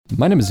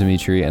My name is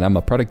Dimitri, and I'm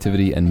a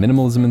productivity and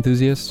minimalism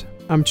enthusiast.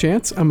 I'm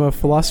Chance. I'm a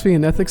philosophy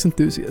and ethics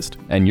enthusiast.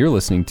 And you're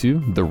listening to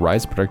the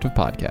Rise Productive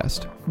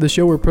Podcast, the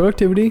show where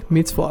productivity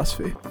meets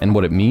philosophy. And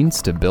what it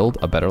means to build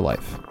a better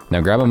life. Now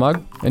grab a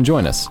mug and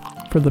join us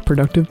for the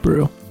Productive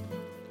Brew.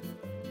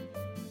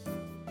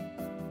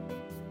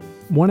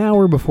 1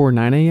 hour before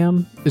 9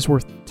 a.m. is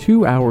worth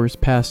 2 hours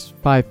past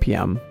 5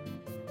 p.m.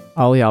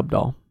 Ali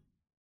Abdaal.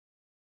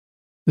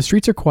 The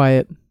streets are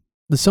quiet.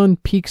 The sun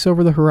peaks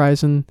over the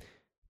horizon.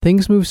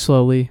 Things move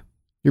slowly.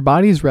 Your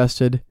body is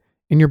rested.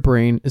 And your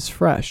brain is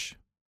fresh.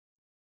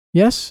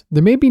 Yes,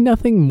 there may be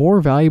nothing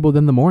more valuable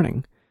than the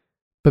morning,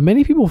 but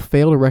many people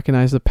fail to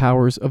recognize the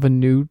powers of a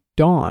new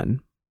dawn.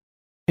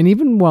 And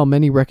even while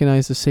many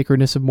recognize the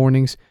sacredness of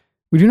mornings,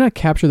 we do not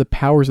capture the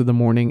powers of the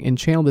morning and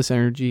channel this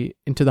energy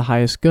into the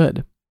highest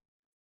good.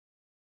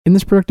 In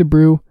this Productive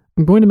Brew,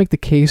 I'm going to make the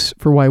case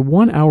for why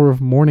 1 hour of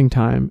morning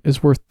time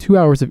is worth 2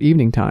 hours of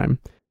evening time,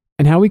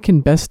 and how we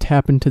can best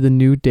tap into the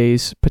new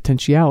day's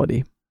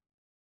potentiality.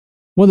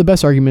 One of the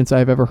best arguments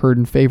I've ever heard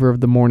in favor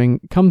of the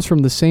morning comes from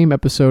the same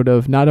episode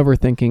of Not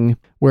Overthinking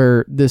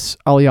where this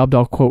Ali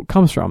Abdaal quote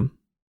comes from.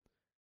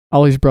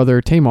 Ali's brother,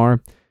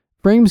 Tamar,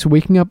 frames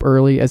waking up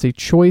early as a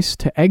choice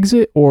to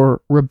exit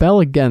or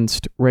rebel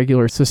against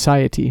regular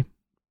society.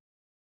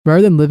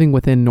 Rather than living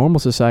within normal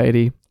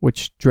society,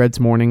 which dreads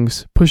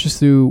mornings, pushes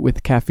through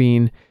with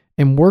caffeine,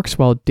 and works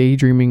while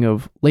daydreaming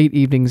of late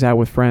evenings out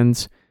with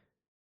friends,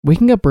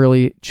 waking up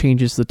early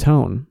changes the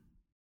tone.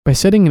 By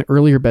setting an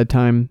earlier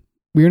bedtime,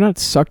 we are not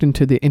sucked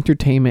into the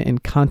entertainment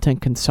and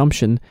content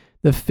consumption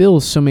that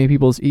fills so many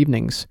people's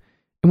evenings,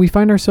 and we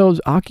find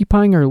ourselves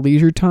occupying our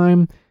leisure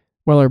time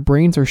while our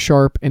brains are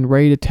sharp and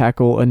ready to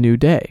tackle a new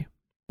day,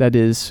 that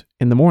is,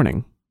 in the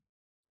morning.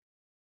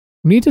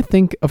 We need to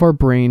think of our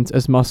brains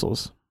as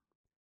muscles.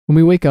 When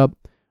we wake up,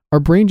 our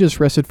brain just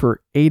rested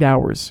for 8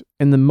 hours,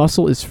 and the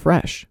muscle is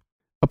fresh.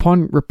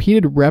 Upon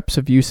repeated reps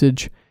of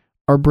usage,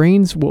 our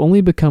brains will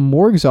only become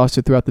more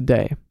exhausted throughout the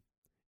day.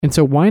 And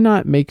so why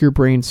not make your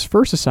brain's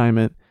first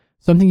assignment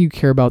something you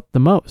care about the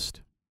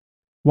most?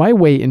 Why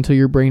wait until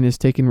your brain has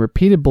taken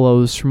repeated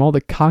blows from all the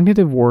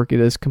cognitive work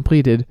it has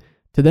completed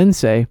to then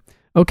say,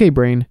 okay,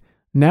 brain,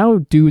 now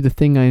do the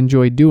thing I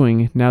enjoy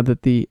doing now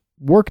that the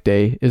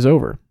workday is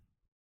over?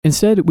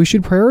 Instead, we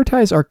should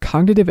prioritize our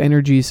cognitive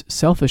energies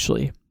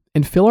selfishly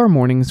and fill our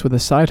mornings with a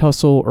side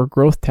hustle or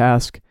growth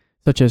task,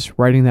 such as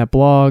writing that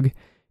blog,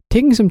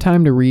 taking some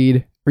time to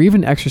read, or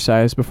even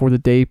exercise before the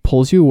day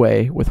pulls you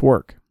away with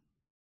work.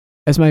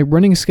 As my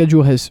running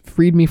schedule has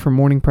freed me from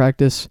morning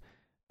practice,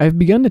 I've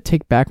begun to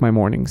take back my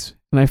mornings,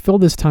 and I fill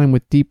this time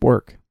with deep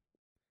work.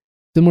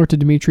 Similar to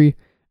Dimitri,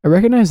 I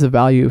recognize the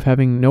value of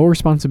having no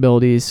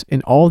responsibilities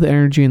and all the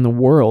energy in the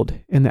world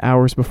in the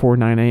hours before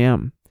 9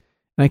 a.m.,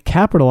 and I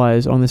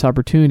capitalize on this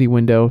opportunity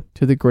window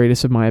to the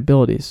greatest of my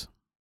abilities.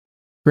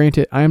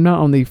 Granted, I am not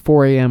on the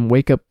 4 a.m.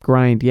 wake-up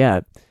grind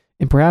yet,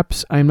 and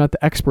perhaps I am not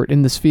the expert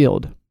in this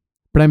field,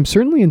 but I'm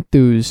certainly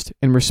enthused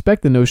and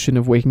respect the notion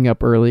of waking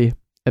up early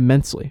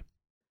immensely.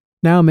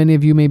 Now, many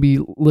of you may be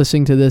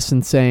listening to this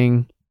and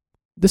saying,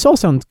 this all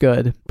sounds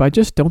good, but I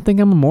just don't think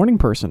I'm a morning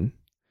person.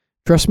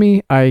 Trust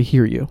me, I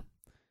hear you.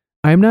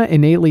 I am not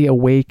innately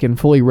awake and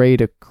fully ready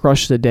to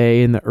crush the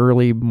day in the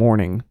early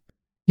morning.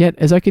 Yet,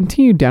 as I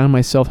continue down my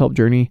self-help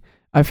journey,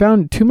 I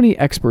found too many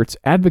experts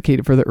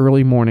advocate for the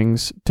early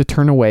mornings to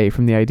turn away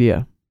from the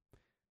idea.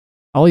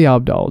 Ali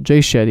Abdaal, Jay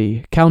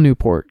Shetty, Cal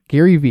Newport,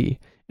 Gary Vee,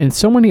 and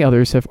so many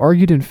others have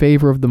argued in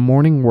favor of the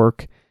morning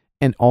work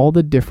and all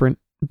the different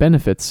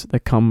benefits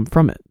that come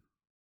from it.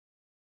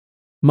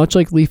 Much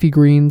like leafy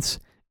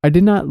greens, I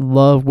did not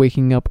love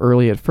waking up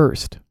early at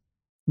first.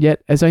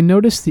 Yet, as I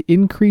noticed the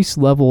increased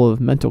level of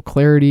mental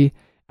clarity,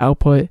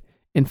 output,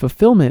 and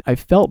fulfillment I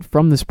felt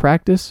from this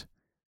practice,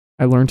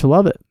 I learned to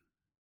love it.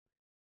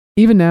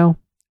 Even now,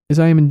 as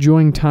I am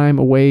enjoying time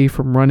away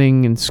from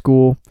running and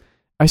school,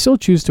 I still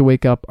choose to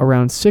wake up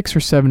around 6 or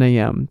 7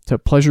 a.m. to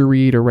pleasure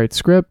read or write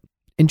script,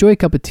 enjoy a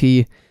cup of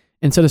tea,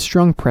 and set a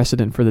strong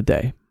precedent for the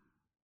day.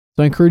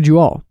 So I encourage you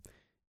all,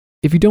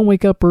 if you don't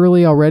wake up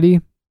early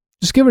already,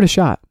 just give it a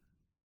shot.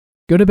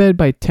 Go to bed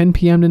by 10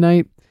 p.m.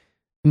 tonight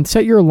and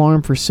set your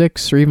alarm for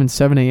 6 or even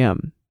 7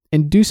 a.m.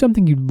 and do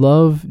something you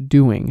love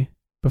doing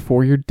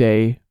before your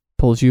day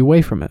pulls you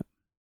away from it.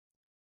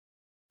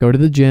 Go to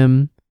the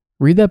gym,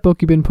 read that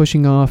book you've been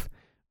pushing off,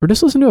 or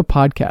just listen to a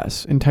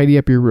podcast and tidy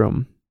up your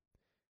room.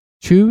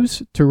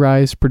 Choose to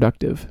rise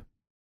productive.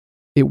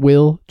 It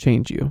will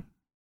change you.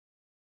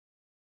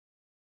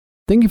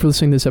 Thank you for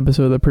listening to this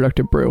episode of The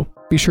Productive Brew.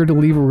 Be sure to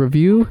leave a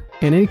review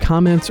and any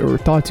comments or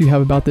thoughts you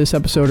have about this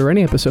episode or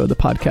any episode of the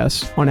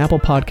podcast on Apple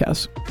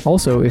Podcasts.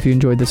 Also, if you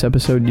enjoyed this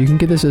episode, you can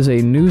get this as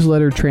a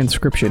newsletter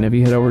transcription if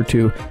you head over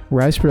to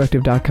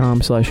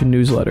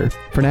riseproductive.com/newsletter.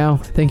 For now,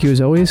 thank you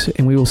as always,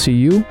 and we will see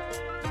you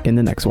in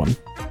the next one.